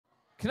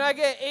Can I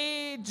get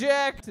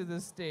Ajax to the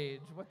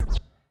stage? What the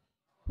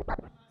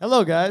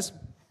Hello, guys.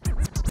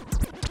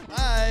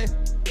 Hi.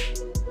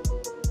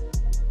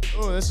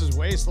 Oh, this is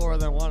way slower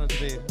than I wanted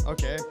to be.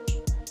 Okay.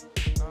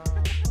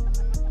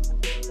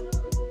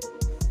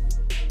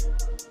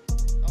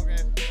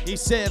 He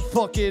said,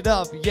 fuck it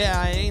up,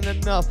 yeah, I ain't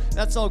enough.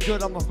 That's all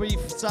good, I'm a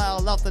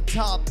freestyle off the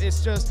top.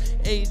 It's just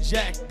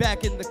Ajax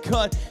back in the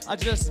cut. I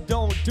just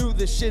don't do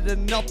this shit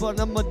enough, but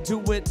I'ma do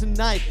it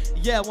tonight.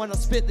 Yeah, when I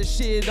spit the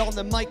shit on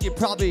the mic, you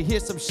probably hear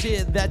some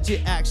shit that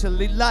you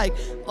actually like.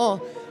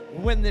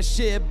 When the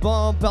shit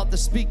bump out the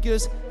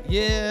speakers,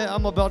 yeah,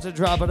 I'm about to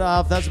drop it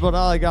off. That's about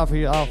all I got for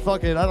you. Oh,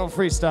 fuck it, I don't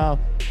freestyle.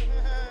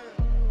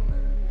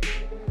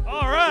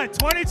 All right,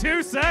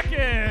 22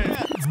 seconds.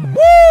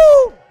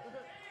 Woo!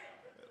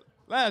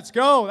 Let's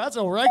go. That's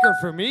a record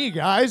for me,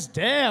 guys.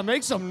 Damn,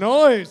 make some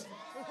noise.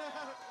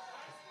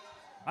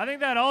 I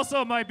think that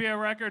also might be a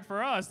record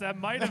for us. That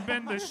might have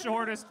been the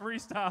shortest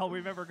freestyle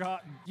we've ever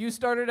gotten. You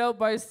started out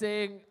by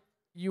saying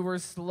you were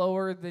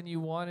slower than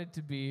you wanted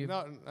to be.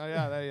 No,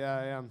 yeah,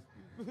 I am.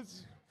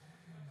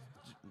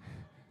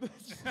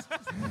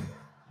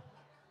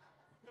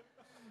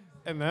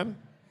 And then?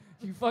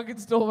 You fucking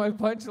stole my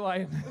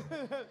punchline.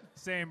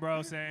 Same,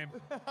 bro, same.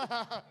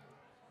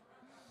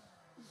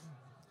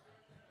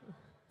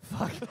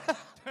 Fuck.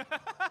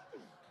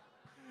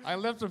 I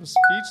left him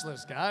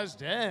speechless, guys.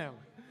 Damn.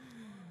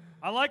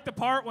 I like the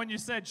part when you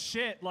said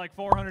shit like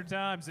 400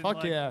 times in Fuck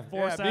like yeah. 4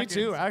 Yeah, seconds.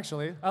 me too,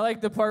 actually. I like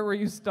the part where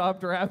you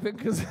stopped rapping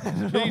because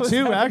Me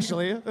too,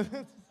 actually.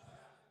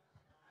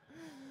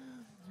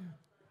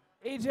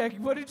 Ajax,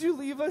 what did you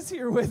leave us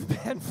here with,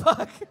 man?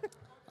 Fuck.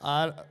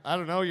 I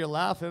don't know. You're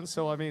laughing,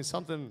 so I mean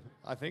something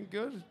I think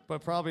good,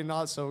 but probably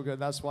not so good.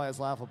 That's why it's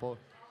laughable.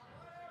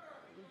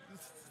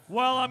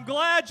 Well, I'm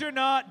glad you're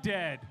not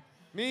dead.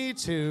 Me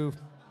too.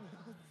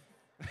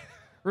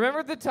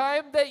 Remember the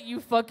time that you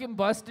fucking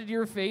busted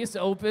your face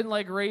open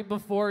like right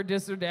before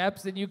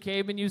Diss-Or-Daps and you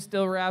came and you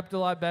still rapped a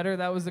lot better?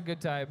 That was a good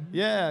time.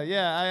 Yeah.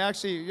 I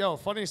actually,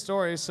 funny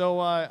story. So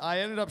I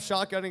ended up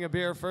shotgunning a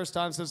beer first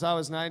time since I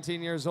was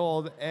 19 years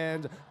old,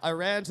 and I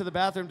ran to the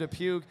bathroom to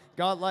puke,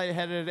 got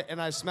lightheaded,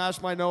 and I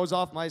smashed my nose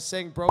off my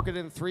sink, broke it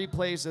in 3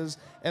 places,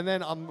 and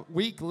then a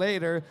week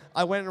later,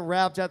 I went and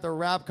rapped at the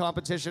rap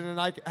competition,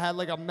 and I had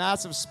like a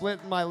massive split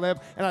in my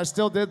lip, and I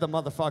still did the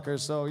motherfucker,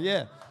 so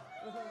yeah.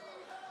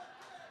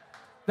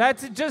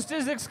 That's just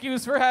his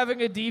excuse for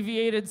having a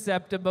deviated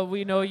septum, but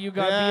we know you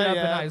got beat up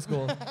in high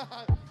school.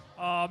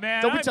 Oh,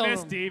 man, Don't be I telling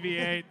miss him.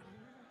 Deviate.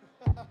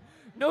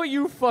 No,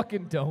 you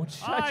fucking don't.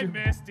 I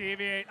miss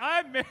Deviate.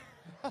 I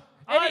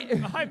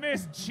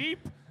miss cheap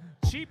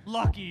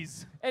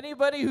Luckies.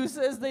 Anybody who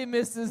says they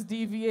miss this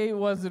Deviate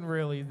wasn't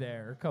really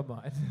there. Come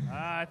on.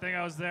 I think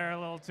I was there a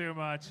little too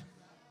much.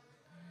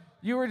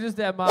 You were just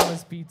at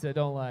Mama's Pizza,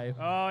 don't lie.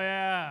 Oh,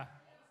 yeah.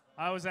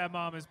 I was at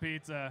Mama's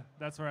Pizza.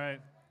 That's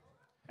right.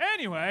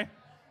 Anyway.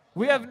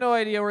 We have no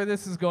idea where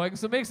this is going,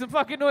 so make some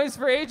fucking noise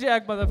for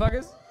Ajax,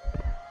 motherfuckers.